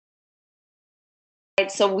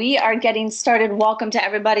So we are getting started. Welcome to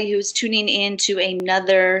everybody who's tuning in to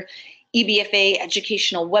another EBFA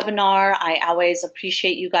educational webinar. I always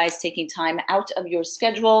appreciate you guys taking time out of your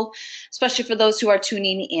schedule, especially for those who are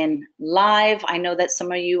tuning in live. I know that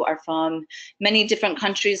some of you are from many different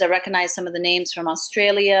countries. I recognize some of the names from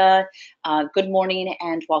Australia. Good morning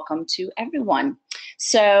and welcome to everyone.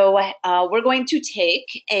 So we're going to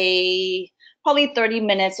take probably 30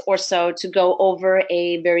 minutes or so to go over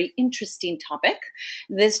a very interesting topic.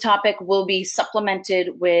 This topic will be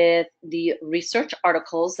supplemented with the research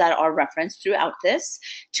articles that are referenced throughout this.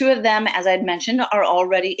 Two of them, as I had mentioned, are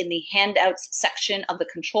already in the handouts section of the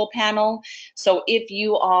control panel. So if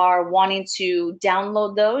you are wanting to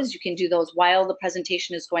download those, you can do those while the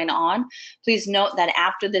presentation is going on. Please note that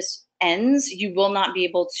after this ends, you will not be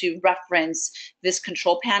able to reference this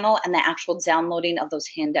control panel and the actual downloading of those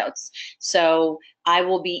handouts. So I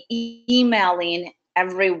will be emailing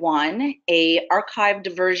everyone a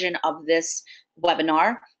archived version of this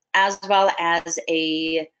webinar, as well as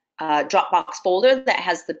a Dropbox folder that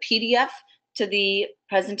has the PDF to the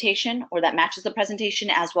presentation, or that matches the presentation,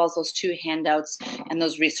 as well as those two handouts and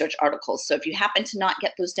those research articles. So if you happen to not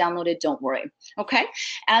get those downloaded, don't worry. Okay,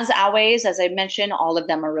 as always, as I mentioned, all of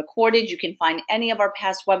them are recorded. You can find any of our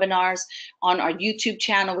past webinars on our YouTube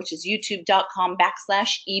channel, which is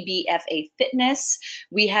youtube.com/EBFA Fitness.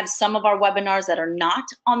 We have some of our webinars that are not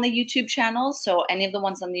on the YouTube channel. So any of the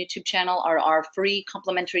ones on the YouTube channel are our free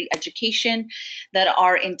complimentary education that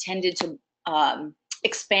are intended to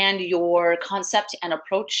expand your concept and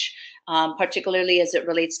approach, particularly as it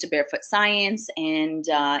relates to barefoot science and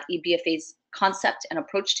EBFA's concept and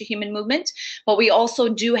approach to human movement. But we also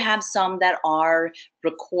do have some that are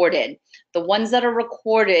recorded. The ones that are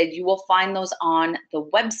recorded, you will find those on the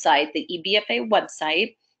website, the EBFA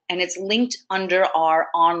website, and it's linked under our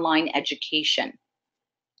online education.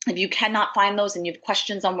 If you cannot find those and you have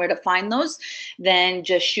questions on where to find those, then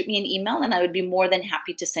just shoot me an email and I would be more than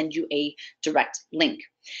happy to send you a direct link.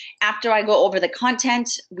 After I go over the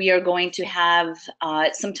content, we are going to have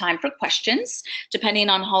some time for questions. Depending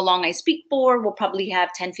on how long I speak for, we'll probably have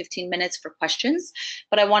 10-15 minutes for questions.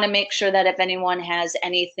 But I want to make sure that if anyone has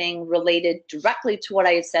anything related directly to what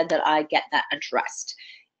I said, that I get that addressed.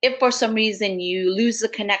 If for some reason you lose the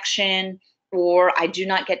connection, or I do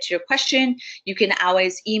not get to your question, you can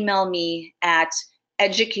always email me at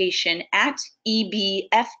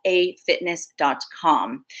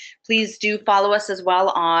education@ebfafitness.com. Please do follow us as well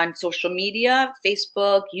on social media,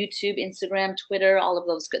 Facebook, YouTube, Instagram, Twitter, all of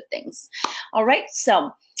those good things. All right,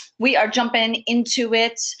 so we are jumping into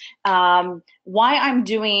it. Why I'm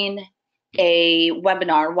doing a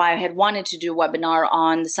webinar, why I had wanted to do a webinar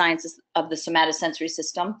on the sciences of the somatosensory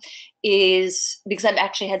system, is because I've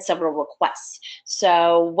actually had several requests.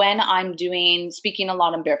 So when I'm speaking a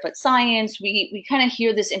lot on barefoot science, we kind of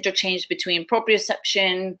hear this interchange between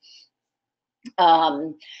proprioception,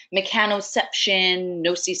 mechanoception,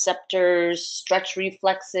 nociceptors, stretch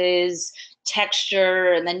reflexes,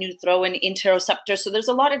 texture, and then you throw in interoceptors. So there's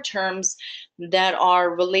a lot of terms that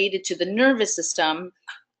are related to the nervous system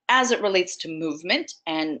as it relates to movement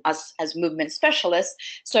and us as movement specialists.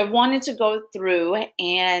 So I wanted to go through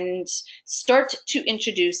and start to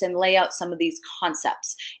introduce and lay out some of these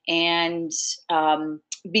concepts and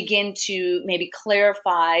begin to maybe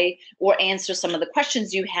clarify or answer some of the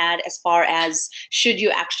questions you had as far as, should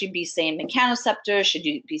you actually be saying mechanoceptors, should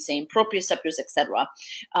you be saying proprioceptors, etc.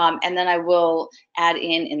 And then I will add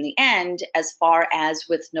in the end, as far as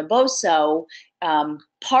with Naboso,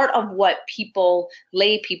 part of what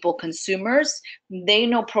lay people, consumers, they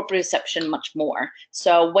know proprioception much more.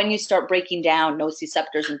 So when you start breaking down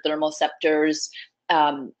nociceptors and thermoceptors,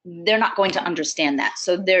 they're not going to understand that.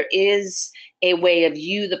 So there is a way of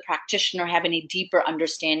you, the practitioner, having a deeper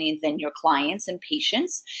understanding than your clients and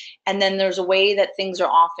patients. And then there's a way that things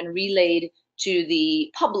are often relayed to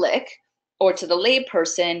the public or to the lay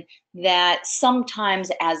person that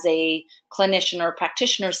sometimes as a clinician or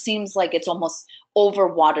practitioner seems like it's almost over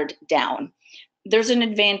watered down. There's an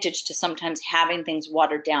advantage to sometimes having things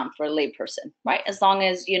watered down for a lay person, right? As long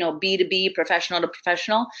as, B2B, professional to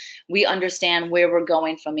professional, we understand where we're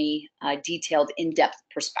going from a detailed, in-depth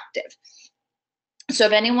perspective. So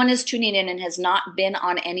if anyone is tuning in and has not been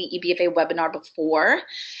on any EBFA webinar before,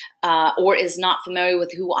 or is not familiar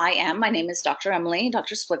with who I am, my name is Dr. Emily,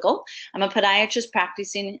 Dr. Splichal. I'm a podiatrist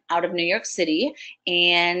practicing out of New York City,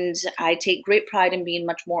 and I take great pride in being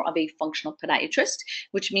much more of a functional podiatrist,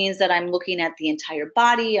 which means that I'm looking at the entire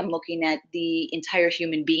body, I'm looking at the entire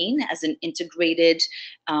human being as an integrated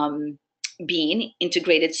being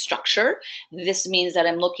integrated structure. This means that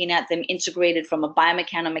I'm looking at them integrated from a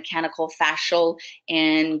biomechanical, fascial,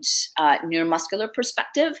 and neuromuscular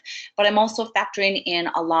perspective. But I'm also factoring in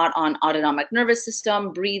a lot on autonomic nervous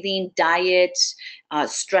system, breathing, diet,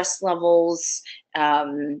 stress levels,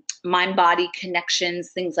 mind-body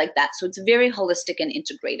connections, things like that. So it's very holistic and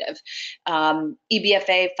integrative.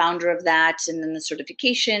 EBFA, founder of that, and then the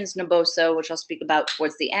certifications, Naboso, which I'll speak about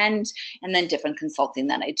towards the end, and then different consulting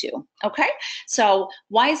that I do. Okay, so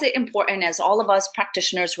why is it important as all of us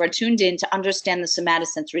practitioners who are tuned in to understand the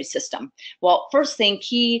somatosensory system? Well, first thing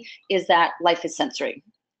key is that life is sensory,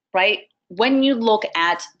 right? When you look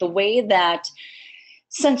at the way that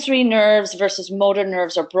sensory nerves versus motor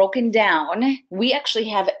nerves are broken down, we actually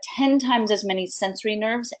have 10 times as many sensory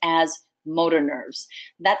nerves as motor nerves.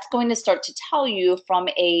 That's going to start to tell you from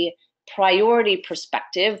a priority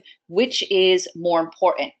perspective, which is more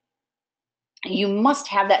important. You must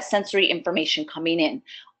have that sensory information coming in.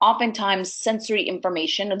 Oftentimes, sensory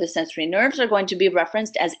information or the sensory nerves are going to be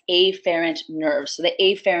referenced as afferent nerves. So the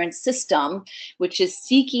afferent system, which is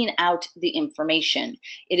seeking out the information.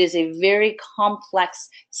 It is a very complex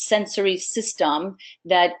sensory system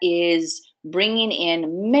that is bringing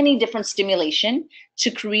in many different stimulation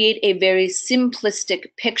to create a very simplistic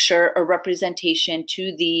picture or representation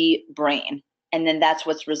to the brain. And then that's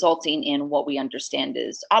what's resulting in what we understand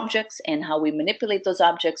as objects and how we manipulate those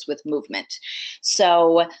objects with movement.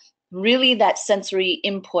 So really that sensory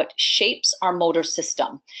input shapes our motor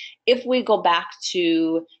system. If we go back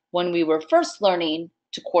to when we were first learning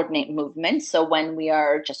to coordinate movement, so when we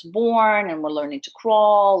are just born and we're learning to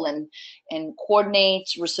crawl and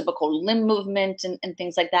coordinate reciprocal limb movement and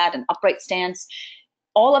things like that, and upright stance,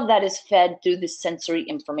 all of that is fed through the sensory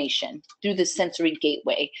information, through the sensory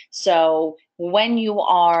gateway. So when you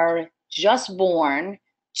are just born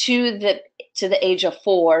to the age of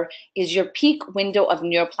 4 is your peak window of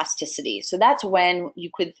neuroplasticity. So that's when you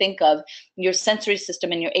could think of your sensory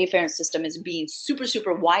system and your afferent system as being super,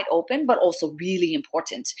 super wide open, but also really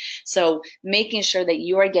important. So making sure that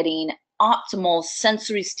you are getting optimal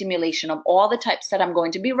sensory stimulation of all the types that I'm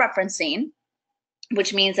going to be referencing,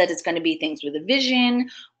 which means that it's going to be things with the vision,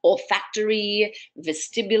 olfactory,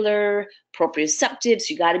 vestibular, proprioceptive.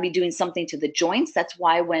 So you got to be doing something to the joints. That's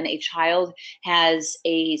why when a child has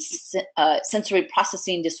a sensory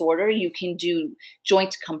processing disorder, you can do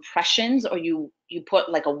joint compressions, or you put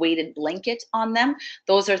like a weighted blanket on them.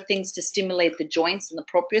 Those are things to stimulate the joints and the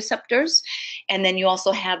proprioceptors. And then you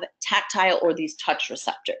also have tactile or these touch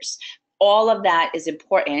receptors. All of that is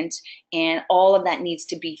important, and all of that needs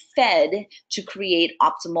to be fed to create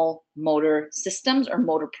optimal motor systems or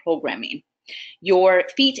motor programming. Your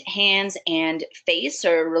feet, hands, and face,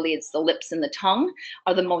 or really it's the lips and the tongue,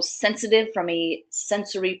 are the most sensitive from a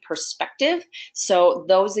sensory perspective. So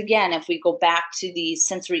those, again, if we go back to the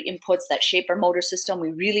sensory inputs that shape our motor system,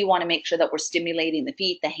 we really want to make sure that we're stimulating the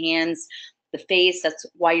feet, the hands, the face. That's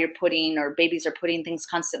why you're putting, or babies are putting things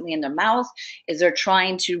constantly in their mouth, is they're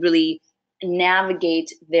trying to really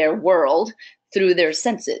navigate their world through their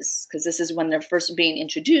senses, because this is when they're first being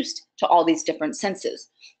introduced to all these different senses.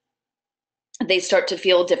 They start to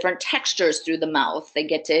feel different textures through the mouth. They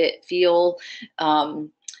get to feel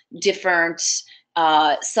different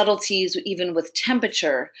subtleties, even with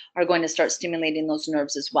temperature, are going to start stimulating those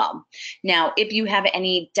nerves as well. Now, if you have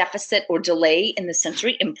any deficit or delay in the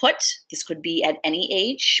sensory input, this could be at any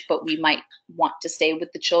age, but we might want to stay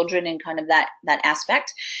with the children and kind of that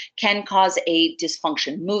aspect, can cause a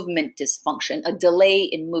dysfunction, movement dysfunction, a delay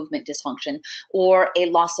in movement dysfunction, or a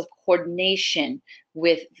loss of coordination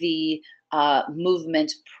with the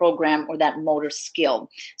movement program or that motor skill.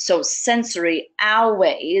 So sensory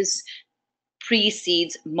always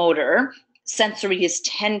precedes motor. Sensory is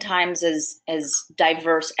 10 times as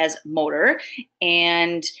diverse as motor.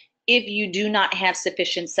 And if you do not have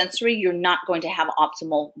sufficient sensory, you're not going to have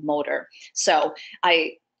optimal motor. So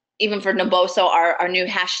even for Naboso, our new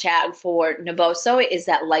hashtag for Naboso is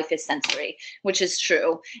that life is sensory, which is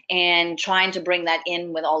true. And trying to bring that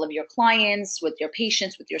in with all of your clients, with your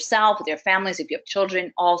patients, with yourself, with your families, if you have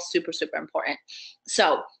children, all super, super important.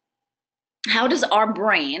 So how does our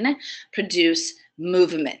brain produce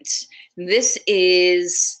movement? This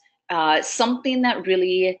is something that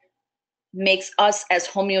really makes us as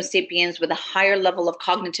Homo sapiens with a higher level of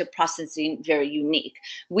cognitive processing very unique.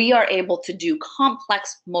 We are able to do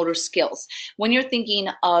complex motor skills. When you're thinking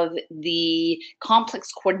of the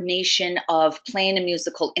complex coordination of playing a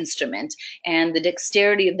musical instrument and the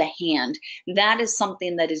dexterity of the hand, that is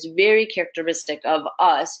something that is very characteristic of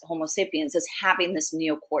us, Homo sapiens, as having this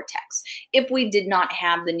neocortex. If we did not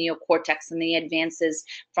have the neocortex and the advances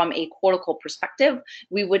from a cortical perspective,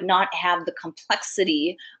 we would not have the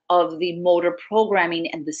complexity of the motor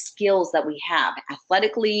programming and the skills that we have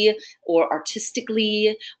athletically or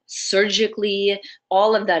artistically, surgically.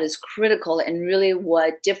 All of that is critical and really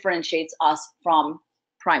what differentiates us from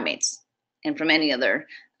primates and from any other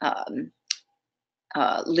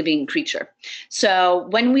living creature. So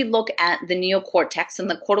when we look at the neocortex and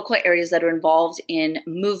the cortical areas that are involved in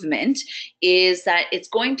movement, is that it's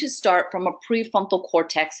going to start from a prefrontal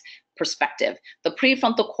cortex perspective. The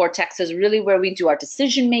prefrontal cortex is really where we do our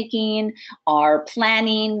decision making, our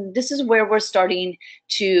planning. This is where we're starting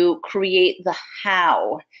to create the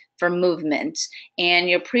how for movement. And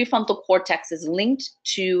your prefrontal cortex is linked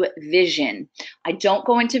to vision. I don't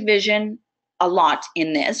go into vision a lot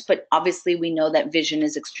in this, but obviously we know that vision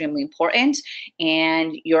is extremely important,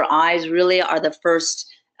 and your eyes really are the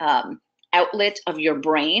first outlet of your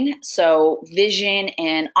brain. So vision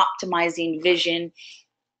and optimizing vision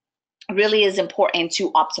really is important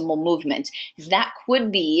to optimal movement. That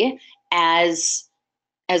could be as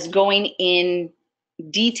going in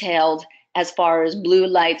detailed as far as blue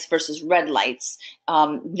lights versus red lights.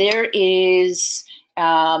 There is,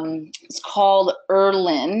 it's called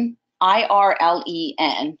Irlen,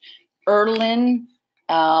 I-R-L-E-N, Irlen,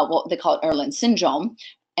 well, they call it Irlen syndrome.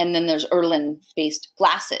 And then there's Irlen-based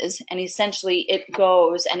glasses. And essentially it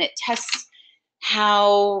goes and it tests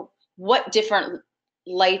what different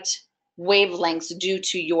light wavelengths do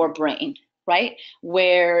to your brain, right?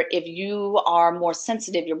 Where if you are more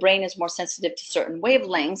sensitive, your brain is more sensitive to certain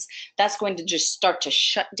wavelengths, that's going to just start to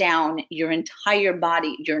shut down your entire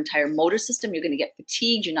body, your entire motor system. You're going to get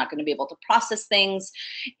fatigued. You're not going to be able to process things.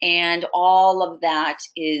 And all of that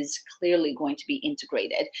is clearly going to be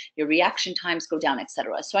integrated. Your reaction times go down,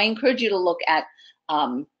 etc. So I encourage you to look at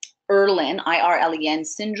Irlen, I-R-L-E-N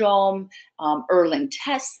syndrome, Irlen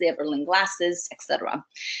tests, they have Irlen glasses, etc.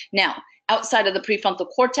 Now, outside of the prefrontal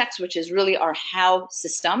cortex, which is really our how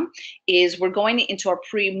system, is we're going into our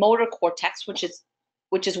premotor cortex, which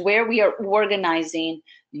is where we are organizing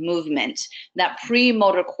movement. That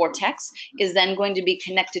premotor cortex is then going to be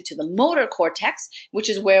connected to the motor cortex, which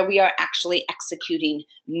is where we are actually executing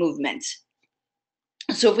movement.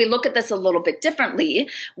 So if we look at this a little bit differently,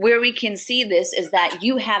 where we can see this is that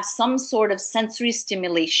you have some sort of sensory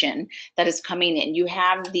stimulation that is coming in. You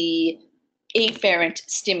have the afferent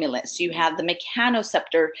stimulus, you have the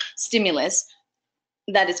mechanoceptor stimulus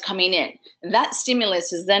that is coming in. That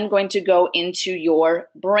stimulus is then going to go into your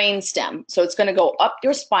brainstem. So it's going to go up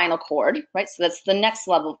your spinal cord, right? So that's the next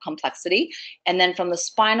level of complexity. And then from the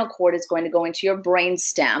spinal cord, it's going to go into your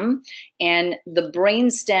brainstem. And the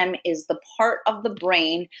brainstem is the part of the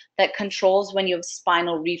brain that controls when you have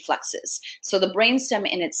spinal reflexes. So the brainstem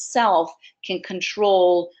in itself can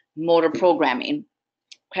control motor programming,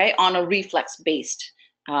 okay, on a reflex-based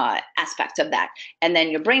aspect of that. And then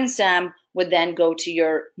your brainstem would then go to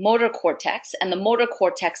your motor cortex, and the motor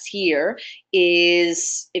cortex here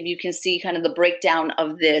is, if you can see kind of the breakdown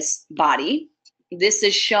of this body, this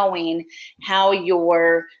is showing how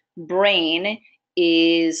your brain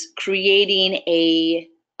is creating a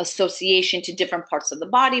association to different parts of the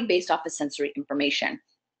body based off of sensory information.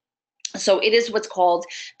 So it is what's called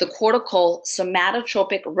the cortical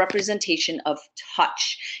somatotropic representation of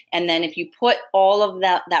touch. And then if you put all of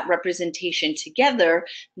that representation together,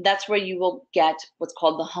 that's where you will get what's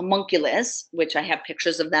called the homunculus, which I have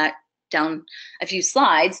pictures of that down a few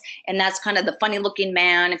slides. And that's kind of the funny looking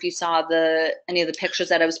man. If you saw any of the pictures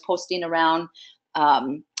that I was posting around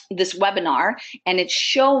this webinar, and it's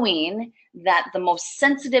showing that the most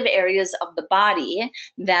sensitive areas of the body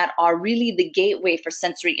that are really the gateway for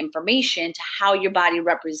sensory information to how your body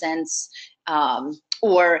represents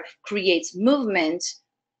or creates movement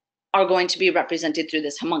are going to be represented through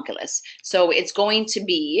this homunculus. So it's going to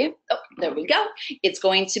be, oh, there we go. It's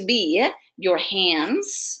going to be your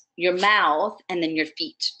hands, your mouth, and then your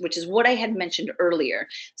feet, which is what I had mentioned earlier.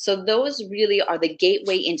 So those really are the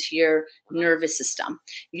gateway into your nervous system.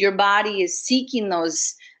 Your body is seeking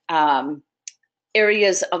those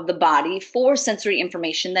areas of the body for sensory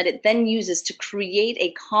information that it then uses to create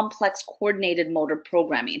a complex coordinated motor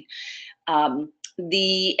programming.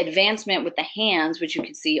 The advancement with the hands, which you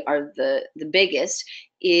can see are the biggest,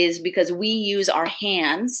 is because we use our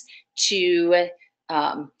hands to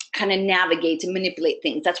kind of navigate and manipulate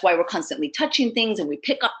things. That's why we're constantly touching things and we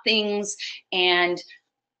pick up things. And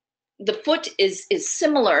the foot is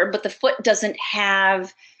similar, but the foot doesn't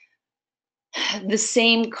have the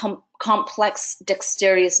same complex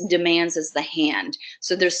dexterous demands as the hand.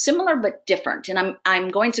 So they're similar but different. And I'm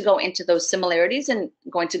going to go into those similarities and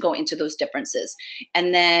going to go into those differences.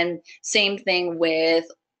 And then same thing with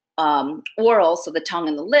oral, so the tongue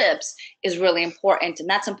and the lips is really important. And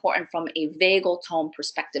that's important from a vagal tone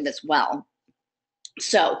perspective as well.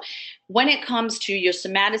 So when it comes to your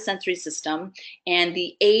somatosensory system, and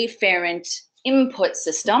the afferent input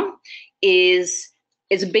system is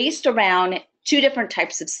based around two different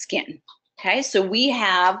types of skin. Okay, so we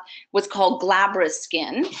have what's called glabrous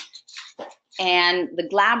skin, and the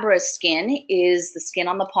glabrous skin is the skin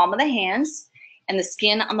on the palm of the hands and the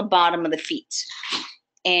skin on the bottom of the feet.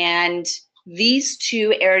 And these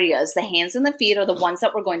two areas, the hands and the feet, are the ones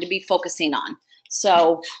that we're going to be focusing on.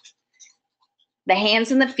 So the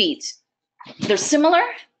hands and the feet, they're similar,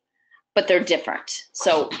 but they're different.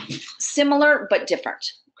 So similar, but different.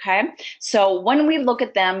 Okay, so when we look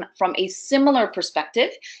at them from a similar perspective,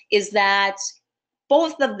 is that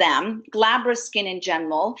both of them, glabrous skin in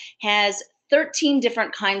general, has 13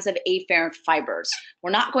 different kinds of afferent fibers. We're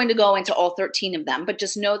not going to go into all 13 of them, but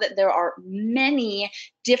just know that there are many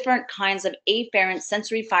different kinds of afferent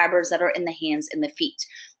sensory fibers that are in the hands and the feet.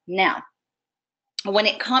 Now, when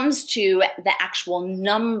it comes to the actual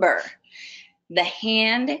number, the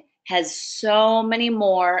hand has so many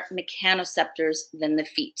more mechanoceptors than the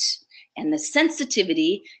feet, and the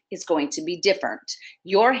sensitivity is going to be different.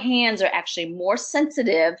 Your hands are actually more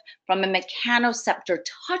sensitive from a mechanoceptor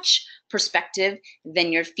touch perspective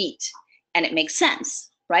than your feet, and it makes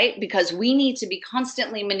sense, right? Because we need to be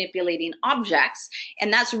constantly manipulating objects,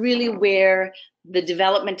 and that's really where the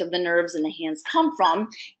development of the nerves in the hands come from,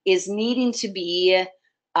 is needing to be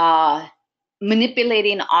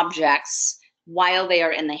manipulating objects while they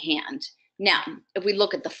are in the hand. Now, if we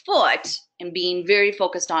look at the foot and being very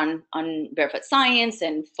focused on barefoot science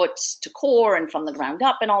and foot to core and from the ground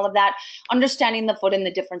up and all of that, understanding the foot and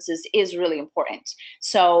the differences is really important.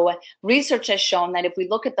 So research has shown that if we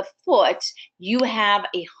look at the foot, you have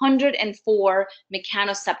 104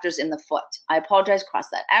 mechanoceptors in the foot. I apologize, cross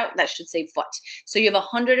that out. That should say foot. So you have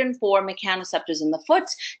 104 mechanoceptors in the foot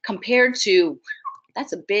compared to,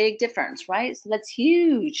 that's a big difference, right? So that's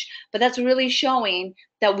huge, but that's really showing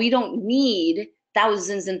that we don't need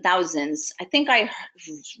thousands and thousands. I think I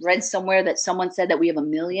read somewhere that someone said that we have 1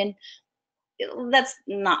 million. That's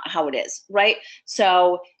not how it is, right?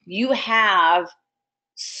 So you have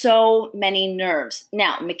so many nerves.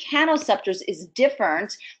 Now, mechanoceptors is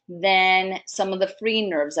different than some of the free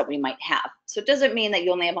nerves that we might have. So it doesn't mean that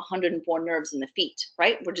you only have 104 nerves in the feet,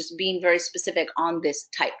 right? We're just being very specific on this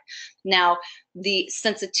type. Now, the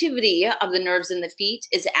sensitivity of the nerves in the feet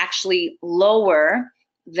is actually lower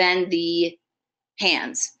than the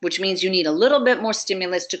hands, which means you need a little bit more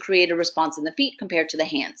stimulus to create a response in the feet compared to the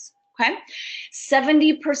hands, okay?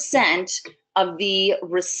 70% of the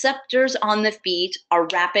receptors on the feet are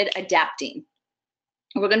rapid adapting.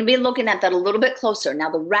 We're going to be looking at that a little bit closer.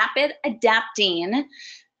 Now, the rapid adapting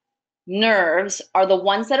nerves are the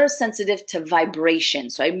ones that are sensitive to vibration.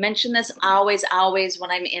 So I mention this always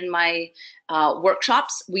when I'm in my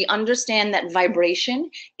workshops. We understand that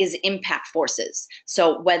vibration is impact forces.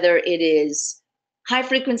 So whether it is high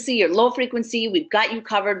frequency or low frequency, we've got you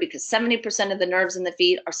covered, because 70% of the nerves in the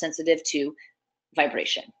feet are sensitive to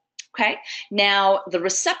vibration. Okay, now the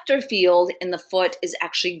receptor field in the foot is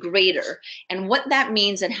actually greater. And what that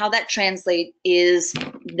means and how that translates is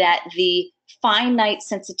that the finite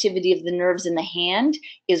sensitivity of the nerves in the hand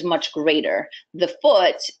is much greater. The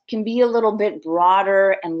foot can be a little bit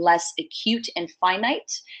broader and less acute and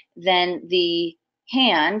finite than the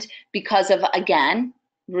hand because of, again,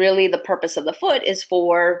 really the purpose of the foot is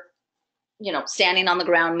for, you know, standing on the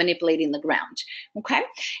ground, manipulating the ground, okay?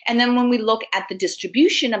 And then when we look at the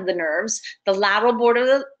distribution of the nerves, the lateral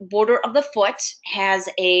border of the foot has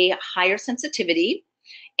a higher sensitivity,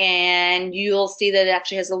 and you'll see that it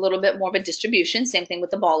actually has a little bit more of a distribution, same thing with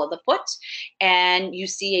the ball of the foot, and you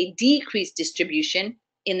see a decreased distribution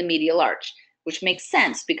in the medial arch, which makes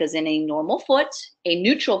sense because in a normal foot, a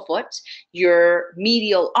neutral foot, your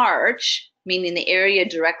medial arch, meaning the area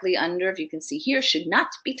directly under, if you can see here, should not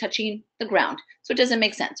be touching the ground. So it doesn't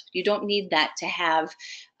make sense. You don't need that to have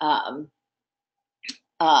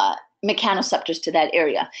mechanoceptors to that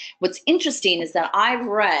area. What's interesting is that I've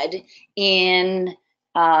read in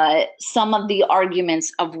some of the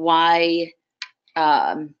arguments of why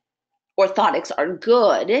orthotics are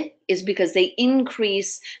good is because they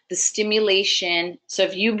increase the stimulation. So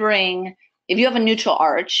if you bring if you have a neutral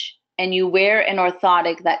arch and you wear an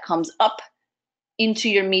orthotic that comes up into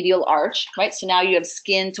your medial arch, right? So now you have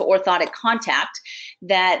skin to orthotic contact,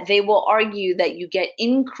 that they will argue that you get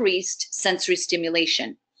increased sensory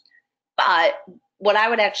stimulation. But what I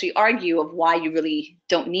would actually argue of why you really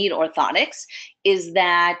don't need orthotics is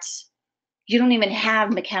that you don't even have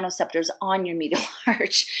mechanoceptors on your medial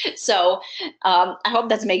arch. So I hope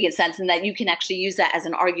that's making sense, and that you can actually use that as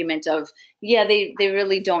an argument of, yeah, they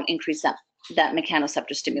really don't increase that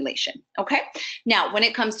mechanoceptor stimulation. Okay. Now, when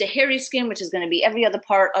it comes to hairy skin, which is going to be every other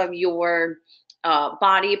part of your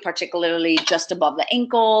body, particularly just above the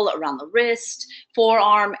ankle, around the wrist,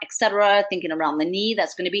 forearm, etc., thinking around the knee,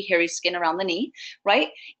 that's going to be hairy skin around the knee, right?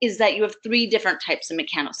 Is that you have 3 different types of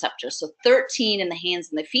mechanoceptors. So 13 in the hands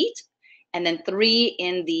and the feet, and then 3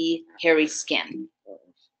 in the hairy skin.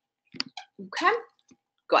 Okay.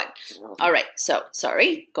 Good. All right, so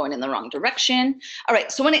sorry, going in the wrong direction. All right,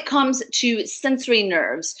 so when it comes to sensory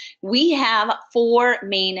nerves, we have 4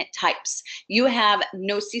 main types. You have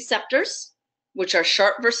nociceptors, which are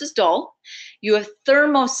sharp versus dull. You have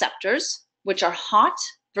thermoceptors, which are hot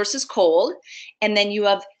versus cold. And then you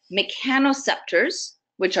have mechanoceptors,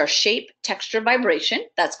 which are shape, texture, vibration.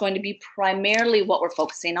 That's going to be primarily what we're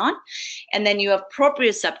focusing on. And then you have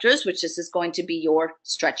proprioceptors, which is going to be your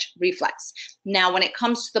stretch reflex. Now, when it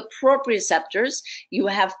comes to the proprioceptors, you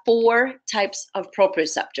have 4 types of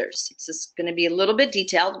proprioceptors. This is going to be a little bit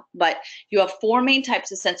detailed, but you have 4 main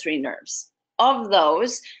types of sensory nerves. Of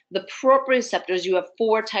those, the proprioceptors, you have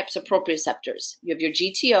 4 types of proprioceptors. You have your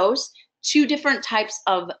GTOs, 2 different types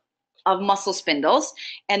of muscle spindles,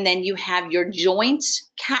 and then you have your joint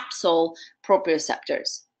capsule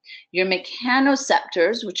proprioceptors. Your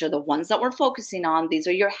mechanoceptors, which are the ones that we're focusing on, these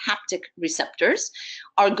are your haptic receptors,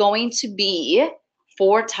 are going to be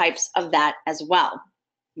 4 types of that as well.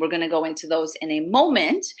 We're going to go into those in a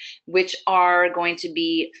moment, which are going to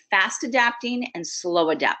be fast adapting and slow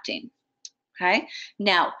adapting. Okay.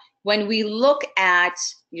 Now, when we look at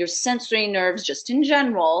your sensory nerves just in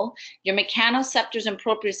general, your mechanoceptors and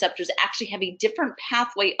proprioceptors actually have a different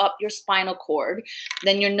pathway up your spinal cord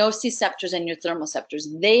than your nociceptors and your thermoceptors.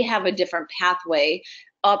 They have a different pathway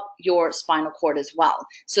up your spinal cord as well.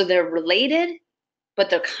 So they're related,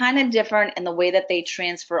 but they're kind of different in the way that they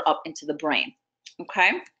transfer up into the brain.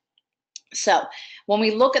 Okay. So when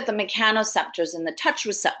we look at the mechanoceptors and the touch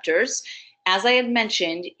receptors, as I had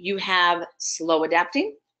mentioned, you have slow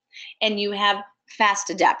adapting and you have fast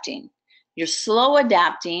adapting. Your slow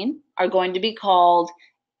adapting are going to be called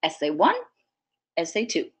SA1,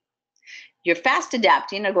 SA2. Your fast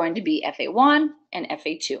adapting are going to be FA1 and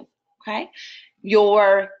FA2, okay?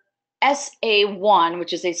 Your SA1,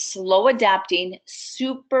 which is a slow adapting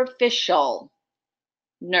superficial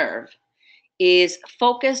nerve, is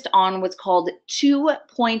focused on what's called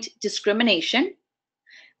 2-point discrimination,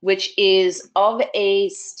 which is of a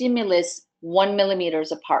stimulus 1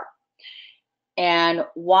 millimeters apart. And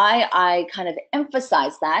why I kind of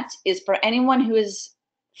emphasize that is for anyone who is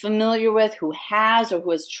familiar with, who has, or who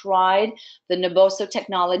has tried the Naboso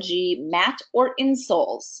technology mat or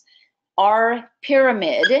insoles, our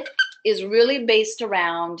pyramid is really based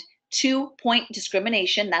around 2-point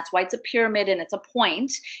discrimination. That's why it's a pyramid and it's a point.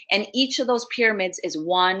 And each of those pyramids is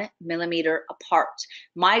 1 millimeter apart.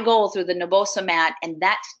 My goal through the Naboso mat and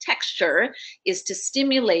that texture is to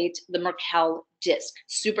stimulate the Merkel disc,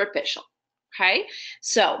 superficial. Okay,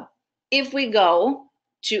 so if we go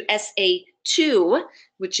to SA2,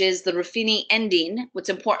 which is the Ruffini ending, what's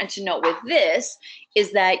important to note with this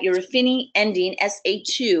is that your Ruffini ending,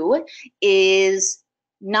 SA2, is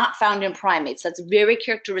not found in primates. That's very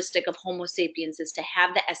characteristic of Homo sapiens, is to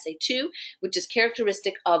have the SA2, which is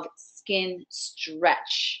characteristic of skin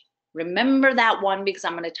stretch. Remember that one because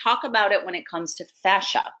I'm going to talk about it when it comes to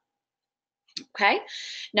fascia. Okay,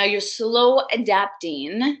 now your slow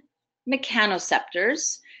adapting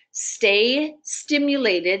mechanoceptors stay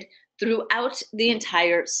stimulated throughout the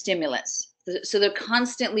entire stimulus. So they're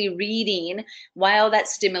constantly reading while that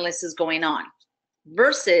stimulus is going on.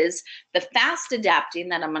 Versus the fast adapting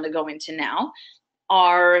that I'm going to go into now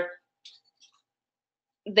are,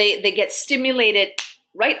 they get stimulated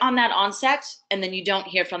right on that onset and then you don't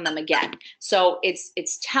hear from them again. So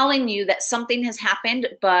it's telling you that something has happened,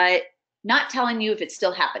 but not telling you if it's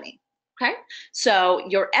still happening. Okay, so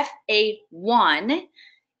your FA1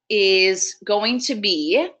 is going to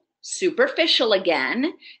be superficial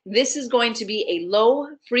again. This is going to be a low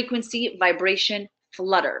frequency vibration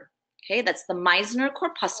flutter. Okay, that's the Meissner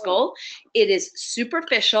corpuscle. It is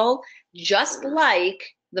superficial, just like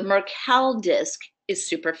the Merkel disc is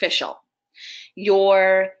superficial.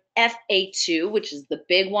 Your FA2, which is the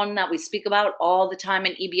big one that we speak about all the time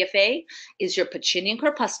in EBFA, is your Pacinian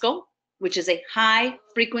corpuscle, which is a high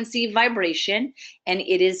frequency vibration, and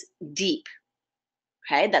it is deep.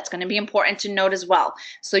 Okay, that's going to be important to note as well.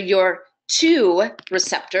 So your 2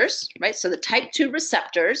 receptors, right? So the type 2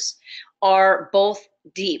 receptors are both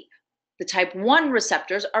deep. The type 1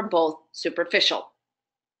 receptors are both superficial.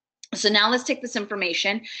 So now let's take this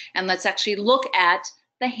information and let's actually look at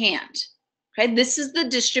the hand. Okay, this is the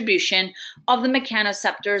distribution of the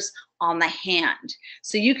mechanoceptors on the hand.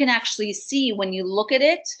 So you can actually see when you look at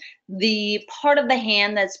it, the part of the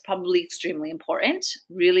hand that's probably extremely important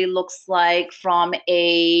really looks like from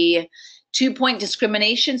a 2-point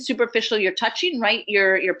discrimination, superficial, you're touching, right?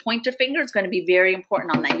 Your pointer finger is going to be very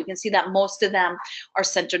important on that. You can see that most of them are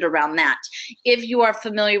centered around that. If you are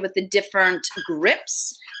familiar with the different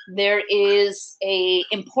grips, there is a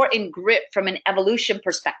important grip from an evolution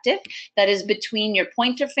perspective that is between your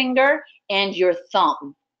pointer finger and your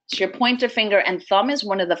thumb. So your pointer finger and thumb is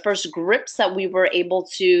one of the first grips that we were able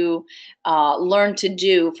to learn to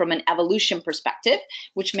do from an evolution perspective,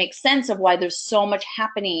 which makes sense of why there's so much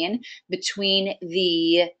happening between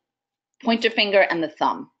the pointer finger and the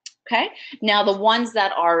thumb. Okay, now the ones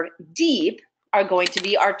that are deep are going to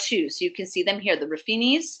be our 2. So you can see them here, the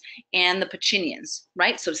Raffinis and the Pacinians,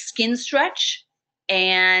 right? So skin stretch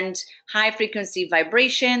and high frequency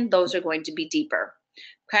vibration, those are going to be deeper,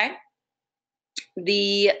 okay?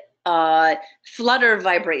 The flutter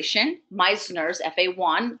vibration, Meissner's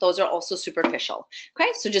FA1, those are also superficial,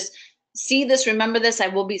 okay? So just see this, remember this, I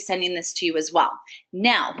will be sending this to you as well.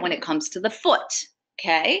 Now, when it comes to the foot,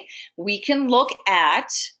 okay, we can look at,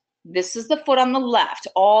 this is the foot on the left,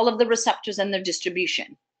 all of the receptors and their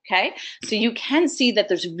distribution, okay? So you can see that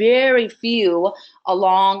there's very few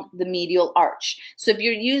along the medial arch. So if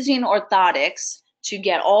you're using orthotics to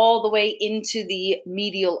get all the way into the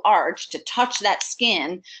medial arch, to touch that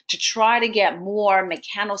skin, to try to get more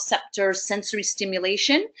mechanoceptor sensory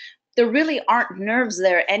stimulation, there really aren't nerves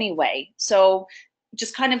there anyway. So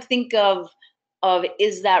just kind of think of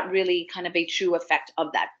is that really kind of a true effect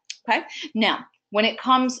of that, okay? Now, when it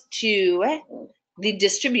comes to the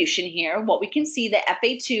distribution here, what we can see, the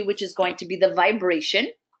FA2, which is going to be the vibration,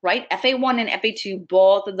 right? FA1 and FA2,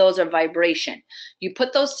 both of those are vibration. You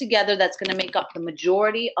put those together, that's going to make up the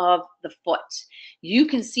majority of the foot. You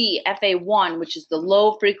can see FA1, which is the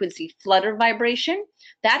low frequency flutter vibration,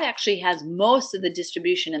 that actually has most of the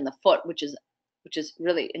distribution in the foot, which is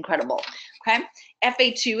really incredible, okay?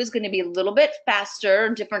 FA2 is going to be a little bit faster,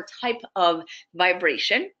 different type of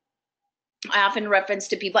vibration. I often reference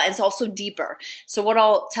to people, and it's also deeper. So what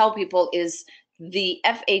I'll tell people is the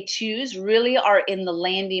FA2s really are in the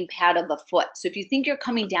landing pad of the foot. So if you think you're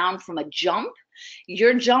coming down from a jump,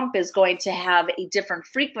 your jump is going to have a different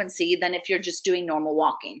frequency than if you're just doing normal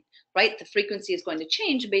walking, right? The frequency is going to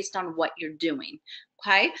change based on what you're doing,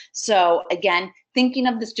 okay? So again, thinking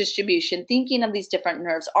of this distribution, thinking of these different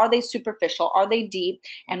nerves, are they superficial, are they deep,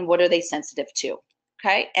 and what are they sensitive to,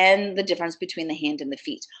 okay? And the difference between the hand and the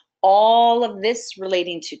feet. All of this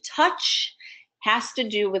relating to touch has to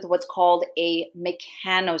do with what's called a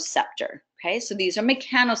mechanoceptor. Okay, so these are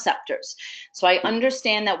mechanoceptors. So I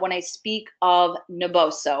understand that when I speak of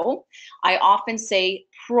Naboso, I often say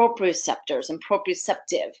proprioceptors and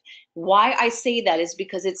proprioceptive. Why I say that is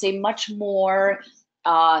because it's a much more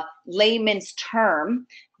layman's term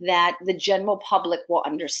that the general public will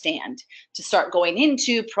understand. To start going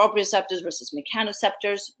into proprioceptors versus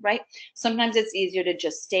mechanoceptors, right? Sometimes it's easier to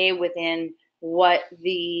just stay within what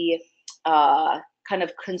the kind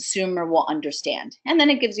of consumer will understand. And then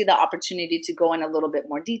it gives you the opportunity to go in a little bit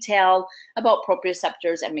more detail about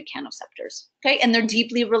proprioceptors and mechanoceptors, okay? And they're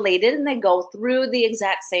deeply related and they go through the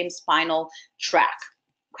exact same spinal tract,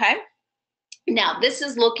 okay? Now, this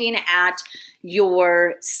is looking at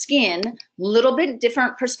your skin, a little bit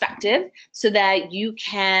different perspective so that you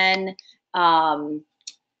can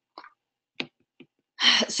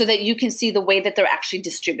see the way that they're actually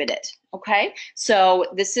distributed, okay? So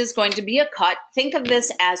this is going to be a cut. Think of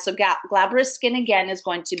this as, so glabrous skin again is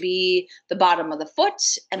going to be the bottom of the foot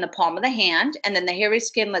and the palm of the hand, and then the hairy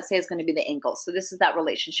skin, let's say, is going to be the ankle. So this is that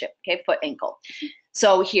relationship, okay, foot, ankle.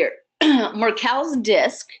 So here, Merkel's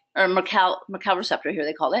disc, or Merkel receptor here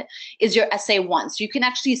they call it, is your SA1. So you can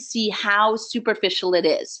actually see how superficial it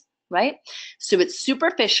is, right? So it's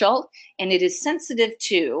superficial and it is sensitive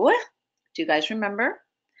to, do you guys remember?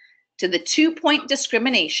 To the 2-point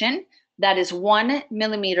discrimination that is 1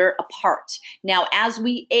 millimeter apart. Now, as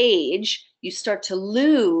we age, you start to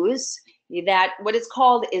lose that, what it's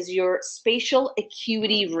called is your spatial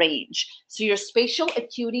acuity range. So your spatial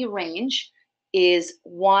acuity range is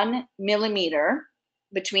 1 millimeter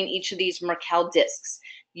between each of these Merkel discs,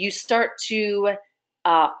 you start to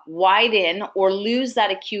widen or lose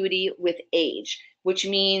that acuity with age, which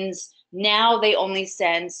means now they only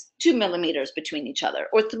sense 2 millimeters between each other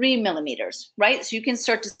or 3 millimeters, right? So you can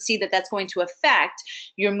start to see that that's going to affect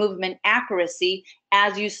your movement accuracy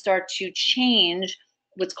as you start to change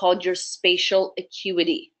what's called your spatial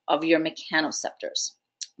acuity of your mechanoceptors,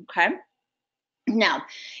 okay? Now,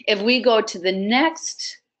 if we go to the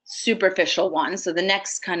next superficial one, so the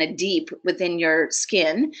next kind of deep within your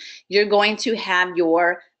skin, you're going to have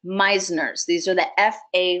your Meissners. These are the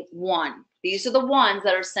FA1. These are the ones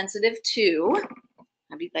that are sensitive to,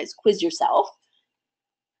 have you guys quiz yourself.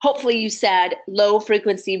 Hopefully you said low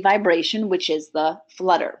frequency vibration, which is the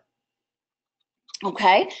flutter.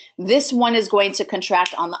 Okay, this one is going to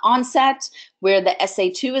contract on the onset, where the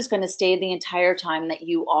SA2 is going to stay the entire time that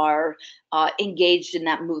you are engaged in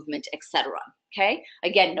that movement, etc. Okay,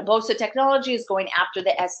 again, Naboso technology is going after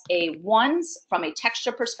the SA1s from a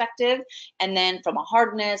texture perspective, and then from a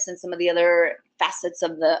hardness and some of the other facets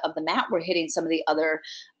of the mat, we're hitting some of the other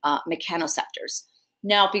mechanoceptors.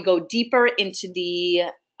 Now, if we go deeper into the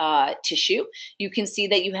tissue, you can see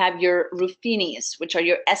that you have your Ruffinis, which are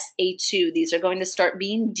your SA2. These are going to start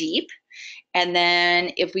being deep. And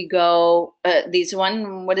then if we go, these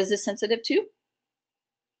one, what is this sensitive to?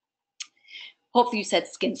 Hopefully you said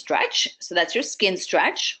skin stretch. So that's your skin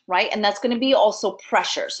stretch, right? And that's going to be also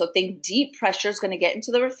pressure. So think deep pressure is going to get into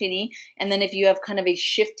the Ruffini. And then if you have kind of a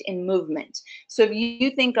shift in movement. So if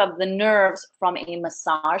you think of the nerves from a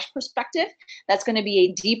massage perspective, that's going to be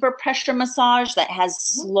a deeper pressure massage that has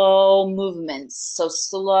slow movements. So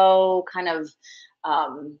slow kind of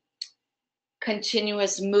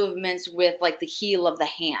continuous movements with like the heel of the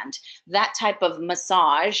hand. That type of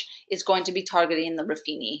massage is going to be targeting the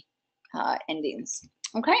Ruffini endings.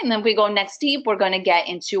 Okay, and then if we go next deep, we're going to get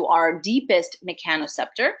into our deepest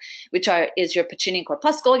mechanoceptor, which is your Pacinian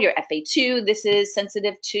corpuscle, your FA2. This is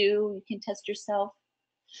sensitive to, you can test yourself.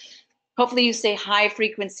 Hopefully you say high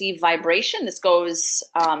frequency vibration. This goes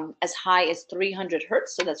as high as 300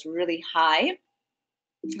 hertz, so that's really high.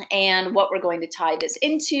 And what we're going to tie this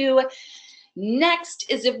into next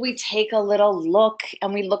is if we take a little look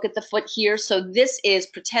and we look at the foot here. So this is,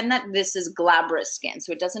 pretend that this is glabrous skin.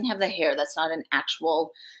 So it doesn't have the hair. That's not an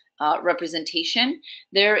actual representation.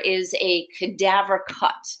 There is a cadaver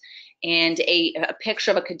cut and a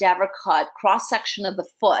picture of a cadaver cut cross-section of the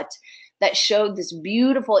foot that showed this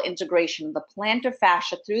beautiful integration of the plantar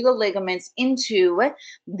fascia through the ligaments into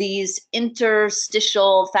these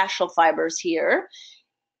interstitial fascial fibers here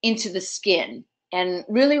into the skin. And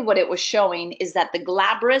really what it was showing is that the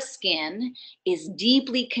glabrous skin is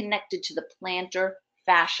deeply connected to the plantar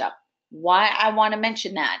fascia. Why I want to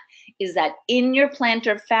mention that is that in your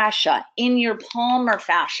plantar fascia, in your palmar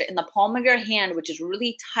fascia, in the palm of your hand, which is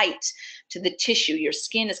really tight to the tissue, your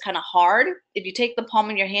skin is kind of hard. If you take the palm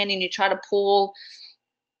of your hand and you try to pull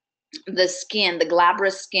the skin, the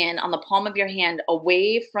glabrous skin on the palm of your hand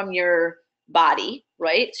away from your body,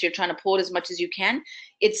 right? So you're trying to pull it as much as you can.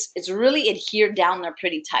 It's really adhered down there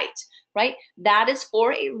pretty tight, right? That is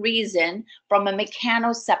for a reason from a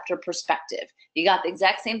mechanoceptor perspective. You got the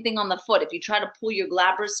exact same thing on the foot. If you try to pull your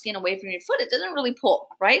glabrous skin away from your foot, it doesn't really pull,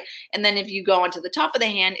 right? And then if you go onto the top of the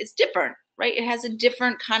hand, it's different, right? It has a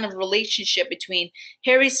different kind of relationship between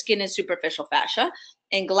hairy skin and superficial fascia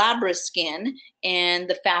and glabrous skin and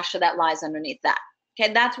the fascia that lies underneath that.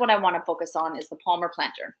 Okay, that's what I want to focus on is the palmar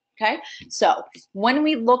plantar. Okay, so when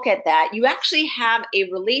we look at that, you actually have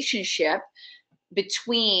a relationship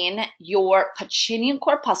between your Pacinian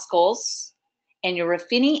corpuscles and your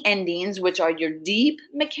Ruffini endings, which are your deep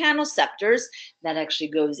mechanoceptors, that actually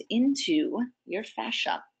goes into your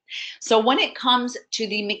fascia. So when it comes to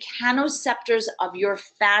the mechanoceptors of your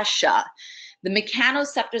fascia, the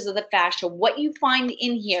mechanoceptors of the fascia, what you find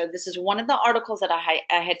in here, this is one of the articles that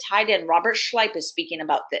I had tied in, Robert Schleip is speaking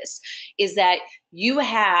about this, is that you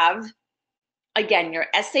have, again, your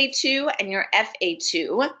SA2 and your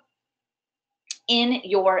FA2 in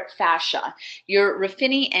your fascia. Your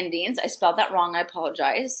Ruffini endings, I spelled that wrong, I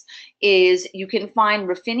apologize, is you can find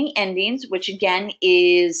Ruffini endings, which again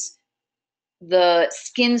is the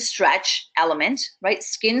skin stretch element, right?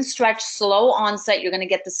 Skin stretch, slow onset. You're going to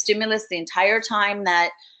get the stimulus the entire time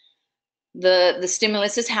that the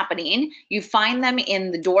stimulus is happening. You find them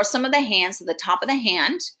in the dorsum of the hand, so the top of the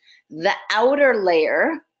hand, the outer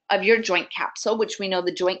layer of your joint capsule, which we know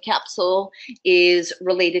the joint capsule is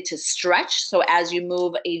related to stretch. So as you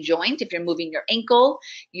move a joint, if you're moving your ankle,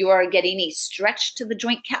 you are getting a stretch to the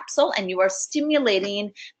joint capsule, and you are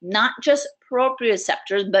stimulating not just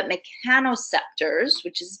proprioceptors, but mechanoceptors,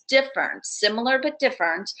 which is different, similar but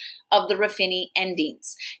different, of the Ruffini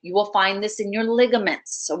endings. You will find this in your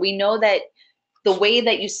ligaments. So we know that the way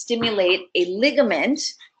that you stimulate a ligament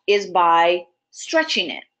is by stretching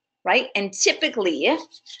it, right? And typically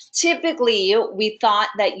we thought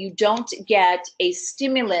that you don't get a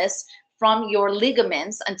stimulus from your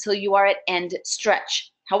ligaments until you are at end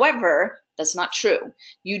stretch. However, that's not true.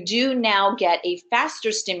 You do now get a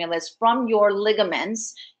faster stimulus from your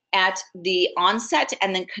ligaments at the onset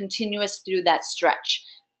and then continuous through that stretch,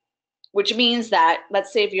 which means that,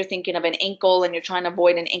 let's say if you're thinking of an ankle and you're trying to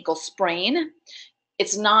avoid an ankle sprain,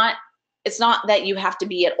 it's not that you have to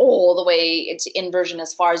be at all the way into inversion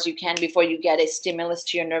as far as you can before you get a stimulus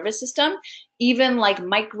to your nervous system. Even like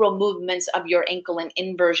micro movements of your ankle in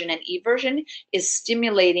inversion and eversion is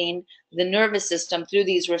stimulating the nervous system through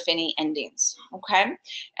these Ruffini endings, okay?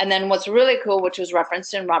 And then what's really cool, which was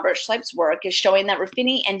referenced in Robert Schleip's work, is showing that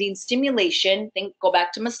Ruffini ending stimulation, go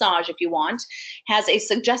back to massage if you want, has a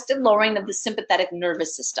suggested lowering of the sympathetic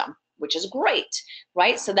nervous system, which is great,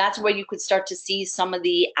 right? So that's where you could start to see some of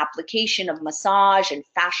the application of massage and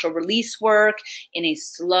fascial release work in a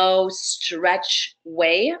slow stretch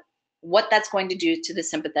way, what that's going to do to the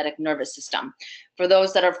sympathetic nervous system. For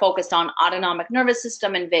those that are focused on autonomic nervous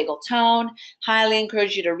system and vagal tone, highly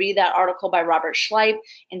encourage you to read that article by Robert Schleip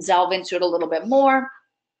and delve into it a little bit more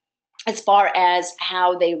as far as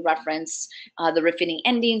how they reference the Ruffini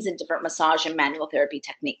endings in different massage and manual therapy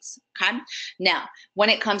techniques, okay? Now, when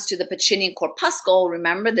it comes to the Pacinian corpuscle,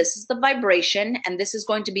 remember this is the vibration, and this is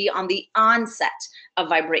going to be on the onset of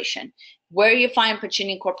vibration. Where you find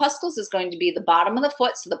Pacinian corpuscles is going to be the bottom of the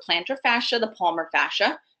foot, so the plantar fascia, the palmar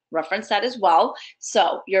fascia, reference that as well.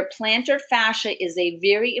 So your plantar fascia is a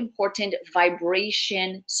very important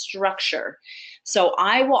vibration structure. So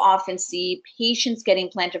I will often see patients getting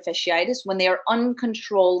plantar fasciitis when they are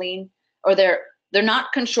uncontrolling, or they're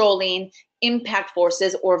not controlling impact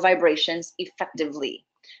forces or vibrations effectively.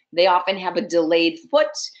 They often have a delayed foot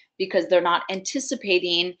because they're not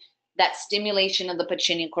anticipating that stimulation of the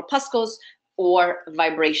Pacinian corpuscles or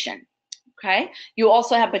vibration. Okay. You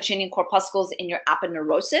also have Pacinian corpuscles in your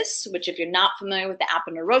aponeurosis, which, if you're not familiar with the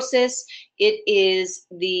aponeurosis, it is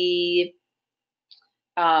the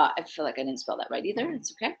I feel like I didn't spell that right either.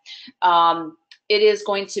 It's okay. It is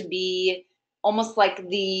going to be almost like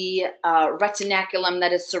the retinaculum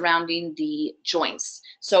that is surrounding the joints.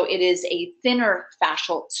 So it is a thinner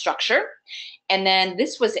fascial structure. And then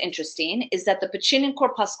this was interesting, is that the Pacinian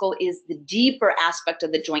corpuscle is the deeper aspect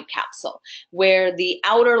of the joint capsule, where the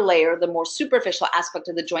outer layer, the more superficial aspect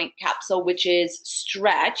of the joint capsule, which is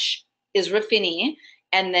stretch, is Ruffini,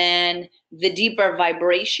 and then the deeper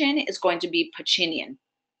vibration is going to be Pacinian.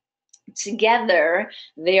 Together,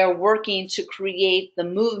 they are working to create the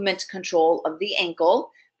movement control of the ankle,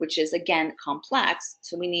 which is, again, complex.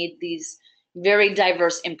 So we need these very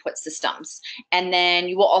diverse input systems. And then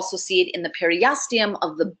you will also see it in the periosteum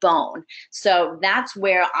of the bone. So that's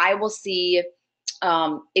where I will see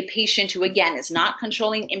a patient who, again, is not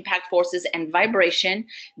controlling impact forces and vibration.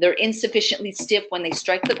 They're insufficiently stiff when they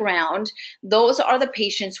strike the ground. Those are the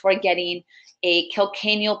patients who are getting a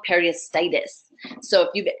calcaneal periostitis. So if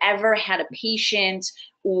you've ever had a patient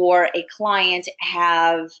or a client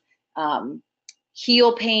have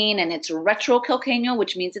heel pain and it's retrocalcaneal,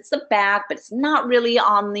 which means it's the back, but it's not really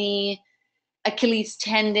on the Achilles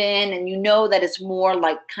tendon, and you know that it's more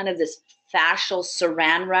like kind of this fascial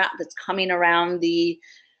saran wrap that's coming around the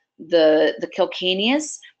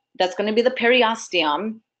calcaneus, that's going to be the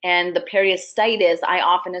periosteum. And the periostitis, I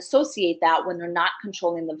often associate that when they're not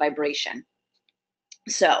controlling the vibration.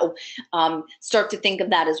 So start to think of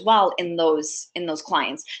that as well in those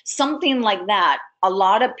clients. Something like that, a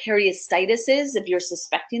lot of periostitises, if you're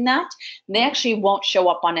suspecting that, they actually won't show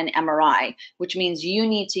up on an MRI, which means you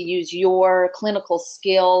need to use your clinical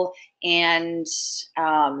skill and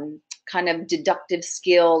kind of deductive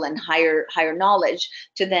skill and higher knowledge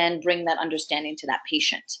to then bring that understanding to that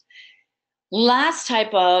patient. Last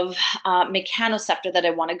type of mechanoceptor that I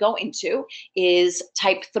want to go into is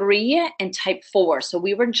type 3 and type 4. So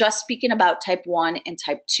we were just speaking about type 1 and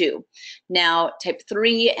type 2. Now, type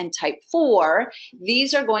 3 and type 4,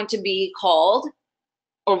 these are going to be called,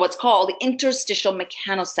 or what's called, interstitial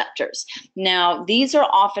mechanoceptors. Now, these are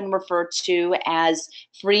often referred to as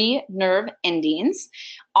free nerve endings.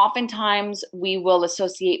 Oftentimes, we will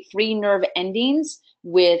associate free nerve endings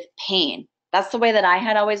with pain. That's the way that I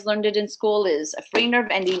had always learned it in school, is a free nerve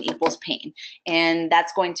ending equals pain. And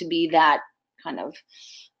that's going to be that kind of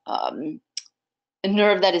a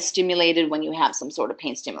nerve that is stimulated when you have some sort of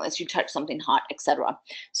pain stimulus, you touch something hot, etc.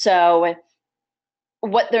 So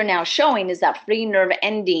what they're now showing is that free nerve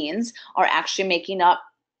endings are actually making up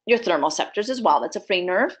your thermoceptors as well. That's a free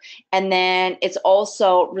nerve. And then it's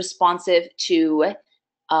also responsive to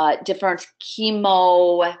different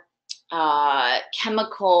chemical,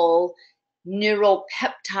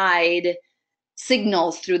 neuropeptide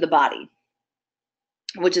signals through the body,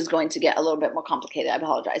 which is going to get a little bit more complicated. I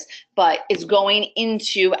apologize. But it's going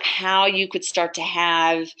into how you could start to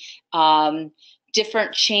have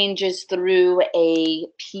different changes through a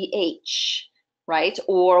pH, right?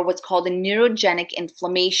 Or what's called a neurogenic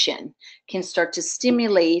inflammation can start to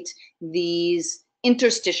stimulate these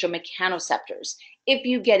interstitial mechanoceptors. If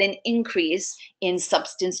you get an increase in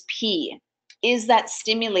substance P, is that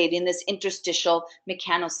stimulating this interstitial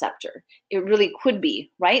mechanoceptor? It really could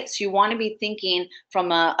be, right? So you want to be thinking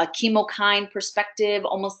from a chemokine perspective,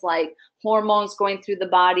 almost like hormones going through the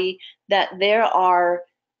body, that there are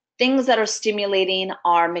things that are stimulating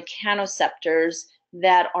our mechanoceptors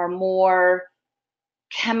that are more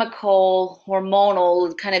chemical,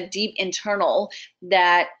 hormonal, kind of deep internal,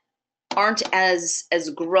 that aren't as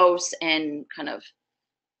gross and kind of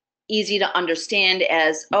easy to understand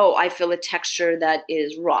as, oh, I feel a texture that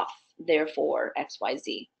is rough, therefore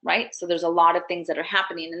XYZ, right? So there's a lot of things that are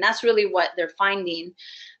happening, and that's really what they're finding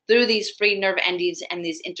through these free nerve endings and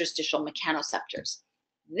these interstitial mechanoceptors.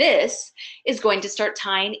 This is going to start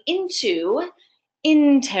tying into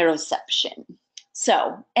interoception.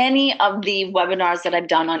 So any of the webinars that I've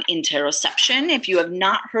done on interoception, if you have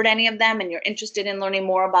not heard any of them and you're interested in learning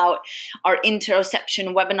more about our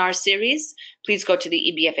interoception webinar series, please go to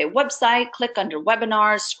the EBFA website, click under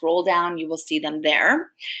webinars, scroll down, you will see them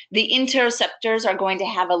there. The interoceptors are going to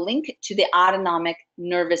have a link to the autonomic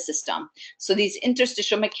nervous system. So these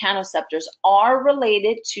interstitial mechanoceptors are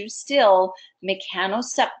related to still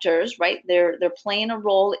mechanoceptors, right? They're playing a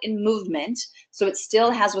role in movement. So it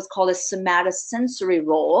still has what's called a somatosensory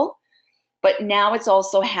role, but now it's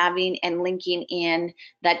also having and linking in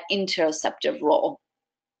that interoceptive role.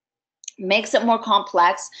 Makes it more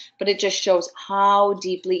complex, but it just shows how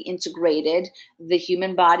deeply integrated the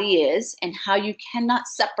human body is and how you cannot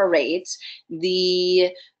separate the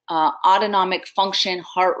autonomic function,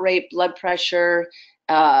 heart rate, blood pressure,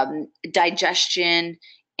 digestion,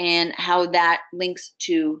 and how that links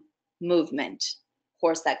to movement. Of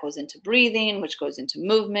course, that goes into breathing, which goes into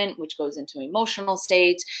movement, which goes into emotional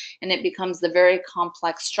state, and it becomes the very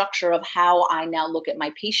complex structure of how I now look at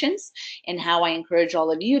my patients and how I encourage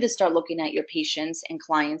all of you to start looking at your patients and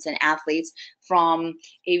clients and athletes from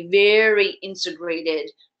a very integrated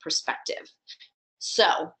perspective.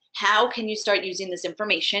 So how can you start using this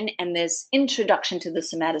information? And this introduction to the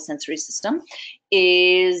somatosensory system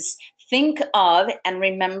is think of and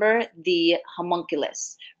remember the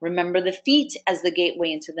homunculus. Remember the feet as the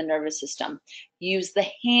gateway into the nervous system. Use the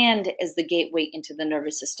hand as the gateway into the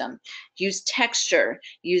nervous system. Use texture,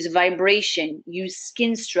 use vibration, use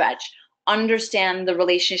skin stretch. Understand the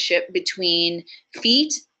relationship between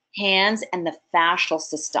feet, hands, and the fascial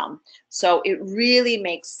system. So it really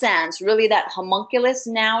makes sense. Really, that homunculus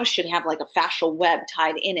now should have like a fascial web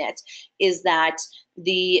tied in it, is that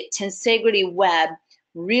the tensegrity web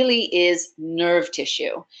really is nerve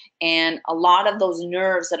tissue. And a lot of those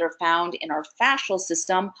nerves that are found in our fascial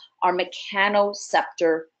system are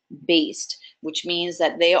mechanoceptor based, which means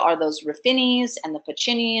that they are those raphenes and the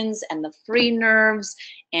pacinians and the free nerves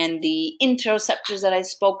and the interoceptors that I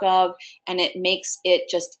spoke of, and it makes it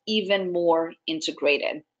just even more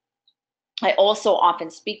integrated. I also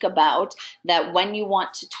often speak about that when you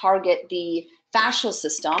want to target the fascial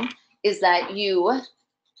system is that you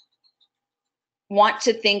want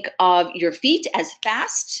to think of your feet as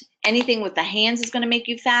fast. Anything with the hands is going to make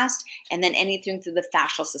you fast, and then anything through the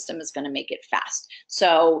fascial system is going to make it fast.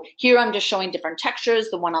 So here I'm just showing different textures.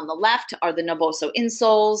 The one on the left are the Naboso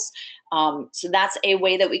insoles. So that's a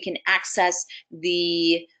way that we can access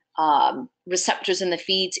the receptors in the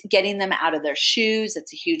feet, getting them out of their shoes.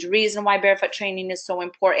 That's a huge reason why barefoot training is so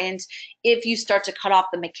important. If you start to cut off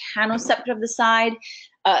the mechanoceptor of the side,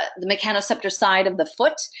 the mechanoceptor side of the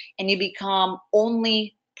foot, and you become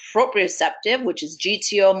only proprioceptive, which is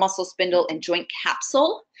GTO, muscle spindle, and joint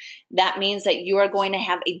capsule, that means that you are going to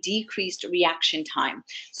have a decreased reaction time.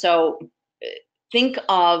 So think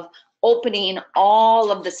of opening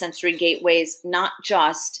all of the sensory gateways, not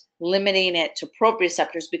just limiting it to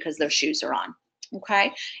proprioceptors because their shoes are on.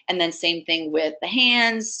 Okay, and then same thing with the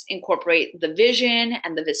hands, incorporate the vision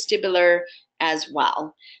and the vestibular as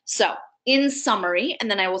well. So in summary,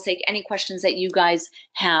 and then I will take any questions that you guys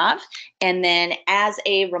have. And then as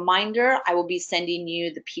a reminder, I will be sending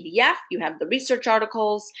you the PDF. You have the research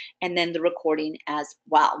articles and then the recording as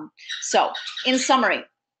well. So in summary,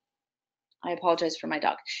 I apologize for my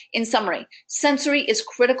dog. In summary, sensory is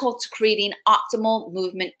critical to creating optimal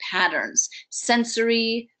movement patterns.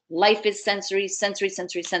 Sensory, life is sensory, sensory,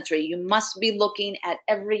 sensory, sensory. You must be looking at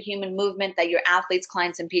every human movement that your athletes,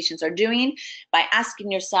 clients, and patients are doing by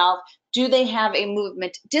asking yourself, do they have a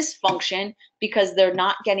movement dysfunction because they're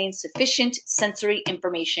not getting sufficient sensory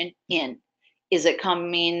information in? Is it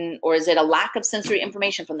coming, or is it a lack of sensory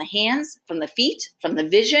information from the hands, from the feet, from the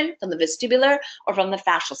vision, from the vestibular, or from the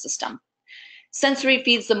fascial system? Sensory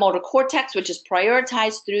feeds the motor cortex, which is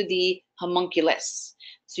prioritized through the homunculus.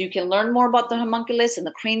 So you can learn more about the homunculus and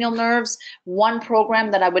the cranial nerves. One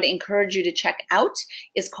program that I would encourage you to check out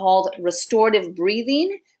is called Restorative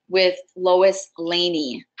Breathing with Lois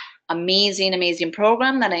Laney. Amazing, amazing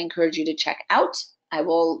program that I encourage you to check out. I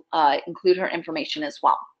will include her information as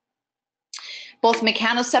well. Both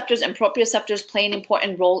mechanoceptors and proprioceptors play an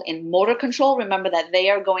important role in motor control. Remember that they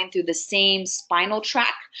are going through the same spinal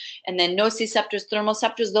tract. And then nociceptors,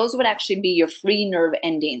 thermoceptors, those would actually be your free nerve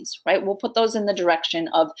endings, right? We'll put those in the direction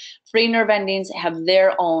of free nerve endings have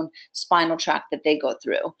their own spinal tract that they go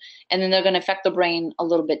through. And then they're going to affect the brain a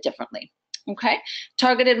little bit differently. Okay,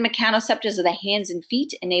 targeted mechanoceptors of the hands and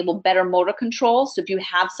feet enable better motor control. So if you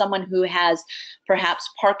have someone who has perhaps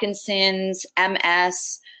Parkinson's,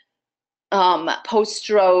 MS,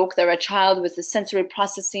 post-stroke, they're a child with a sensory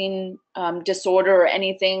processing disorder or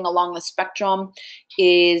anything along the spectrum,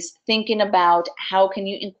 is thinking about how can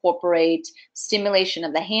you incorporate stimulation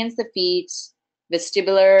of the hands, the feet,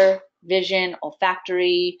 vestibular, vision,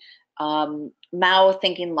 olfactory, mouth,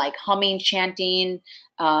 thinking like humming, chanting,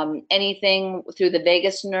 anything through the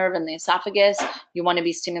vagus nerve and the esophagus, you want to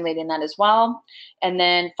be stimulating that as well. And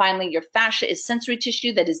then finally, your fascia is sensory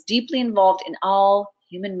tissue that is deeply involved in all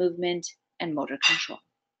human movement and motor control.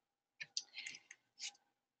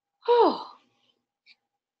 Oh,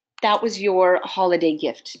 that was your holiday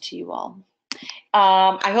gift to you all.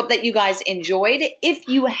 I hope that you guys enjoyed. If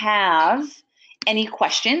you have any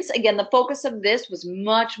questions, again, the focus of this was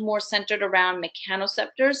much more centered around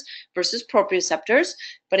mechanoceptors versus proprioceptors.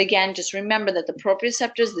 But again, just remember that the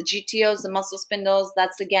proprioceptors, the GTOs, the muscle spindles,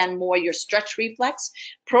 that's again more your stretch reflex.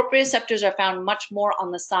 Proprioceptors are found much more on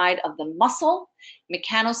the side of the muscle.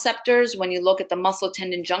 Mechanoceptors, when you look at the muscle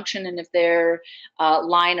tendon junction, and if they're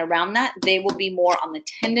lying around that, they will be more on the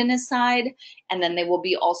tendinous side, and then they will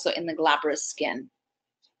be also in the glabrous skin.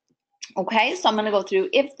 Okay, so I'm going to go through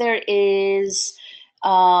if there is,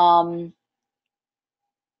 so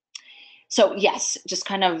yes, just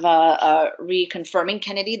kind of reconfirming,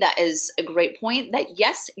 Kennedy, that is a great point, that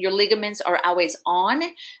yes, your ligaments are always on.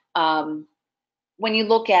 When you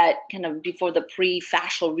look at kind of before the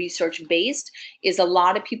pre-fascial research based, is a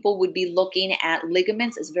lot of people would be looking at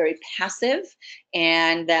ligaments as very passive,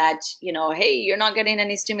 and that, you know, hey, you're not getting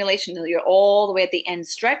any stimulation until you're all the way at the end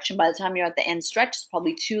stretch, and by the time you're at the end stretch, it's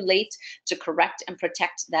probably too late to correct and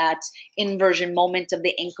protect that inversion moment of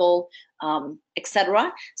the ankle,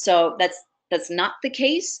 etc. So that's not the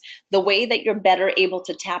case. The way that you're better able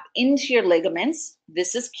to tap into your ligaments,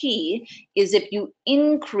 this is key, is if you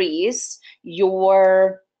increase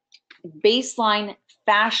your baseline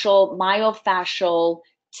fascial, myofascial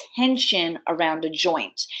tension around a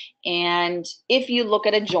joint. And if you look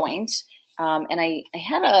at a joint, and I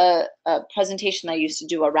had a presentation I used to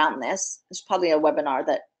do around this. There's probably a webinar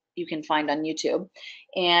that you can find on YouTube.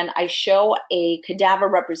 And I show a cadaver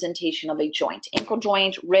representation of a joint, ankle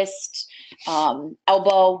joint, wrist,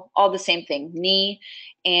 elbow, all the same thing, knee.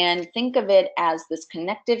 And think of it as this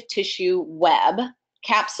connective tissue web,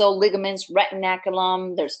 capsule, ligaments,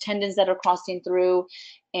 retinaculum, there's tendons that are crossing through,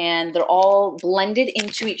 and they're all blended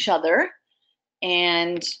into each other.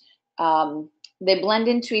 And they blend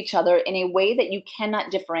into each other in a way that you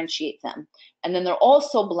cannot differentiate them. And then they're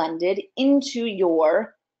also blended into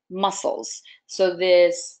your muscles. So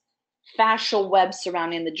this fascial web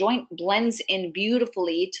surrounding the joint blends in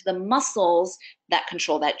beautifully to the muscles that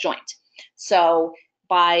control that joint. So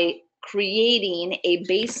by creating a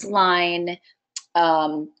baseline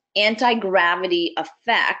anti-gravity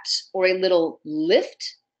effect or a little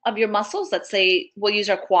lift of your muscles, let's say we'll use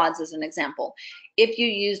our quads as an example. If you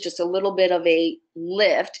use just a little bit of a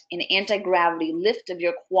lift, an anti-gravity lift of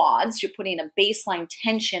your quads, you're putting a baseline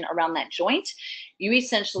tension around that joint. You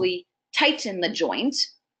essentially tighten the joint,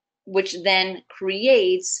 which then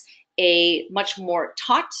creates a much more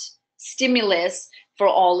taut stimulus for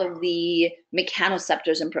all of the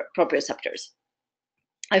mechanoceptors and proprioceptors.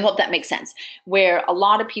 I hope that makes sense. Where a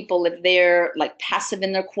lot of people, if they're like passive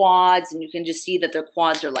in their quads and you can just see that their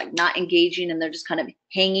quads are like not engaging and they're just kind of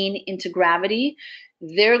hanging into gravity,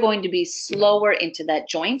 they're going to be slower into that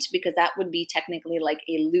joint because that would be technically like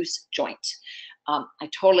a loose joint. I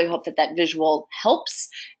totally hope that that visual helps.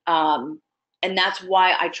 And that's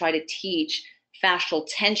why I try to teach fascial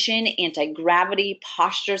tension, anti-gravity,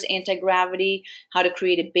 postures, anti-gravity, how to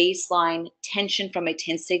create a baseline tension from a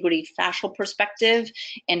tensegrity fascial perspective,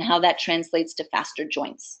 and how that translates to faster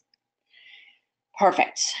joints.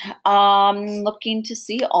 Perfect. Looking to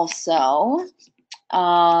see also,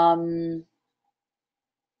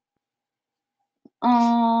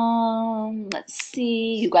 let's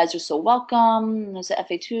see. You guys are so welcome. There's the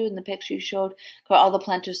FA2 in the picture you showed. Cover all the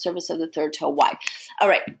plantar surface of the third toe. Why? All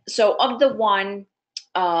right. So of the one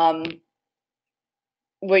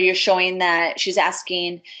where you're showing that she's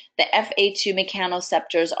asking the FA2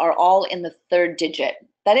 mechanoceptors are all in the third digit.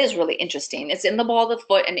 That is really interesting. It's in the ball of the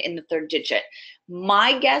foot and in the third digit.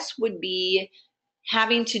 My guess would be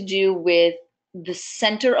having to do with the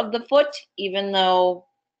center of the foot, even though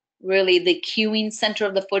really the cueing center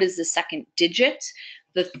of the foot is the second digit.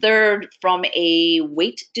 The third from a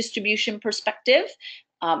weight distribution perspective,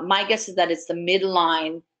 my guess is that it's the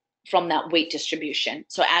midline from that weight distribution.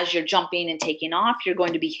 So as you're jumping and taking off, you're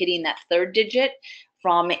going to be hitting that third digit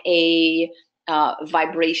from a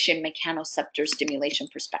vibration mechanoceptor stimulation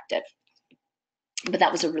perspective. But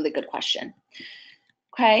that was a really good question.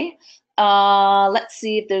 Okay, let's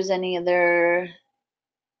see if there's any other.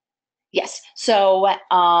 Yes, so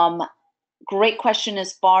great question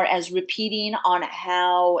as far as repeating on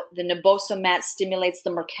how the Naboso mat stimulates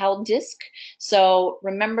the Merkel disc. So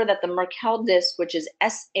remember that the Merkel disc, which is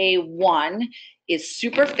SA1, is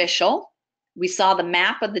superficial. We saw the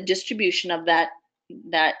map of the distribution of that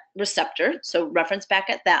receptor, so reference back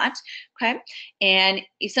at that, okay? And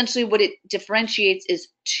essentially what it differentiates is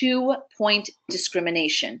 2-point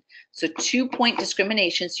discrimination. So 2-point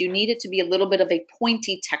discrimination, so you need it to be a little bit of a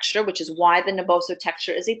pointy texture, which is why the Naboso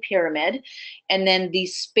texture is a pyramid. And then the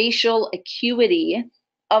spatial acuity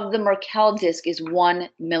of the Merkel disc is 1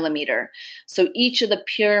 millimeter. So each of the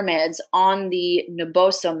pyramids on the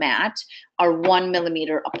Naboso mat are 1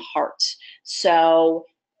 millimeter apart. So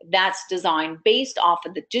that's designed based off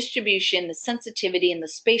of the distribution, the sensitivity, and the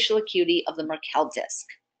spatial acuity of the Merkel disc.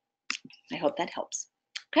 I hope that helps.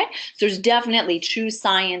 Okay, so there's definitely true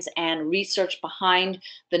science and research behind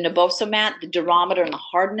the Naboso mat. The durometer and the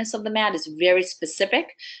hardness of the mat is very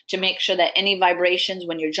specific to make sure that any vibrations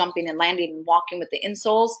when you're jumping and landing and walking with the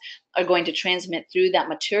insoles are going to transmit through that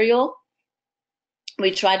material.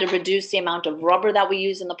 We try to reduce the amount of rubber that we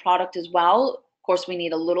use in the product as well. Of course, we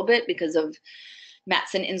need a little bit because of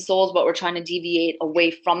mats and insoles, but we're trying to deviate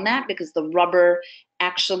away from that because the rubber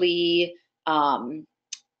actually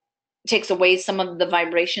takes away some of the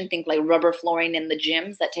vibration. Think like rubber flooring in the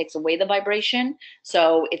gyms, that takes away the vibration.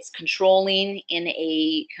 So it's controlling in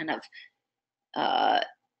a kind of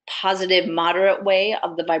positive, moderate way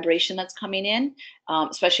of the vibration that's coming in,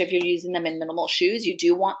 especially if you're using them in minimal shoes. You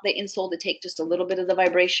do want the insole to take just a little bit of the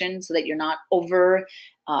vibration so that you're not over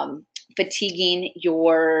fatiguing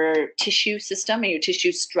your tissue system and your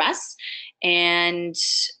tissue stress. And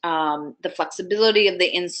the flexibility of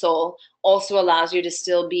the insole also allows you to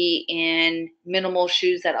still be in minimal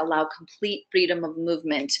shoes that allow complete freedom of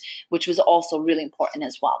movement, which was also really important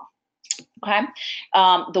as well. Okay,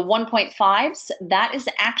 the 1.5s, that is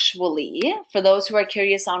actually, for those who are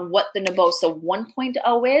curious on what the Naboso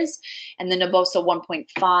 1.0 is and the Naboso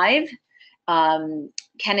 1.5,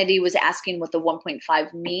 Kennedy was asking what the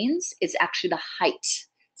 1.5 means. It's actually the height.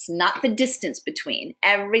 It's not the distance between.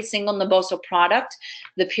 Every single Naboso product,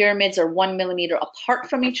 the pyramids are 1 millimeter apart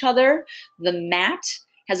from each other. The mat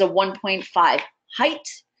has a 1.5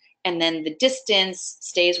 height, and then the distance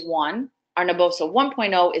stays 1. Our Naboso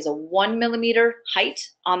 1.0 is a 1 millimeter height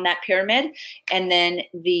on that pyramid, and then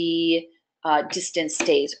the distance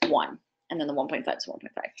stays 1, and then the 1.5 is 1.5,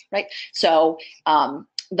 right? So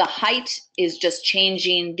the height is just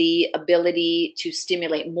changing the ability to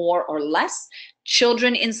stimulate more or less.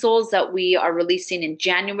 Children insoles that we are releasing in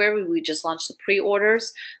January, we just launched the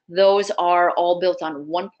pre-orders. Those are all built on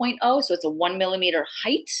 1.0, so it's a 1 millimeter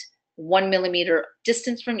height, 1 millimeter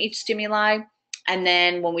distance from each stimuli. And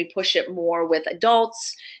then when we push it more with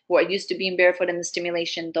adults who are used to being barefoot in the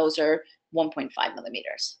stimulation, those are 1.5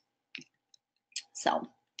 millimeters. So,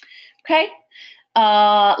 okay.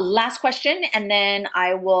 Last question, and then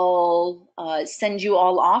I will send you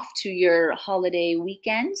all off to your holiday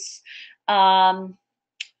weekends. How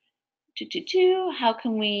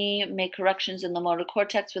can we make corrections in the motor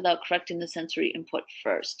cortex without correcting the sensory input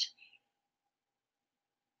first?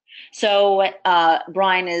 So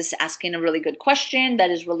Brian is asking a really good question that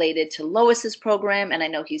is related to Lois's program, and I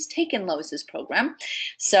know he's taken Lois's program.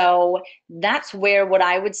 So that's where what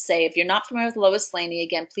I would say, if you're not familiar with Lois Laney,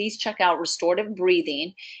 again, please check out restorative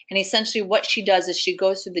breathing. And essentially what she does is she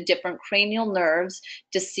goes through the different cranial nerves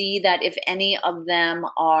to see that if any of them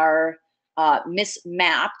are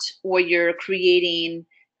mismapped, or you're creating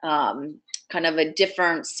kind of a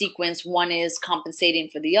different sequence, one is compensating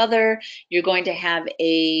for the other, you're going to have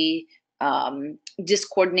a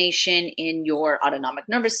discoordination in your autonomic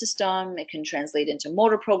nervous system. It can translate into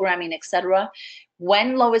motor programming, etc.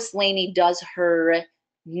 When Lois Laney does her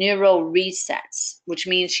neuro resets, which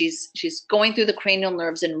means she's going through the cranial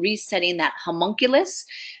nerves and resetting that homunculus,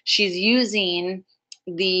 she's using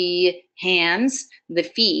the hands, the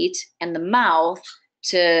feet, and the mouth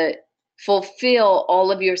to fulfill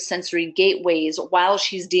all of your sensory gateways while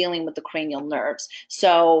she's dealing with the cranial nerves.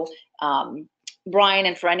 So Brian,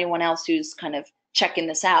 and for anyone else who's kind of checking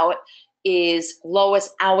this out, is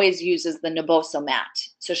Lois always uses the Naboso mat.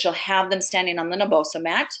 So she'll have them standing on the Naboso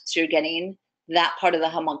mat. So you're getting that part of the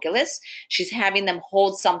homunculus. She's having them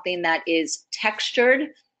hold something that is textured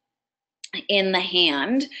in the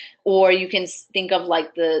hand, or you can think of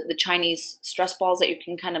like the Chinese stress balls that you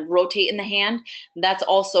can kind of rotate in the hand. That's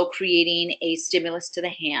also creating a stimulus to the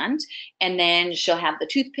hand. And then she'll have the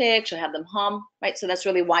toothpick, she'll have them hum, right? So that's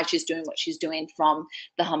really why she's doing what she's doing from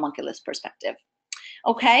the homunculus perspective.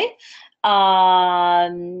 Okay.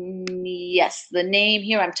 Yes, the name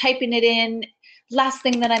here, I'm typing it in. Last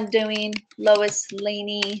thing that I'm doing, Lois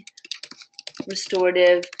Laney,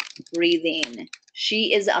 restorative breathing.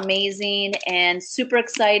 She is amazing and super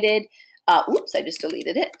excited. Oops, I just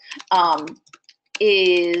deleted it.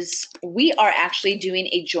 Is we are actually doing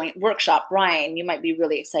a joint workshop. Brian, you might be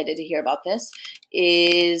really excited to hear about this.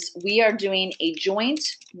 Is we are doing a joint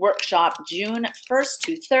workshop June 1st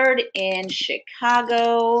to 3rd in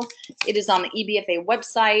Chicago. It is on the EBFA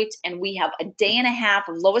website, and we have a day and a half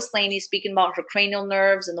of Lois Laney speaking about her cranial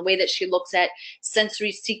nerves and the way that she looks at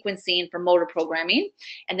sensory sequencing for motor programming.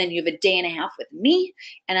 And then you have a day and a half with me,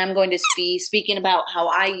 and I'm going to be speaking about how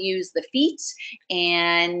I use the feet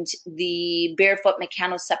and the barefoot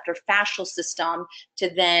mechanoceptor fascial system to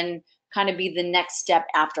then kind of be the next step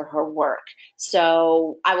after her work.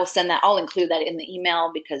 So I will send that, I'll include that in the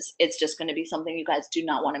email because it's just going to be something you guys do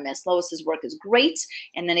not want to miss. Lois's work is great.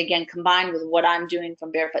 And then again, combined with what I'm doing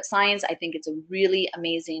from Barefoot Science, I think it's a really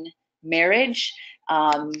amazing marriage.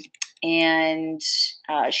 And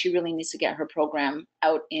she really needs to get her program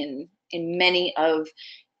out in many of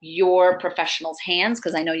your professionals' hands,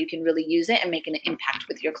 because I know you can really use it and make an impact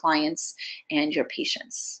with your clients and your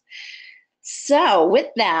patients. So with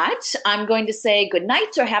that, I'm going to say good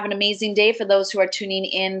night or have an amazing day for those who are tuning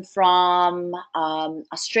in from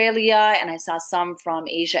Australia, and I saw some from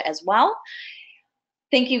Asia as well.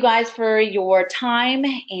 Thank you guys for your time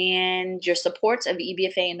and your support of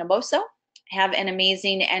EBFA and Naboso. Have an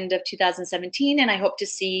amazing end of 2017, and I hope to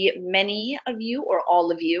see many of you or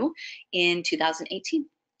all of you in 2018.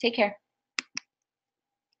 Take care.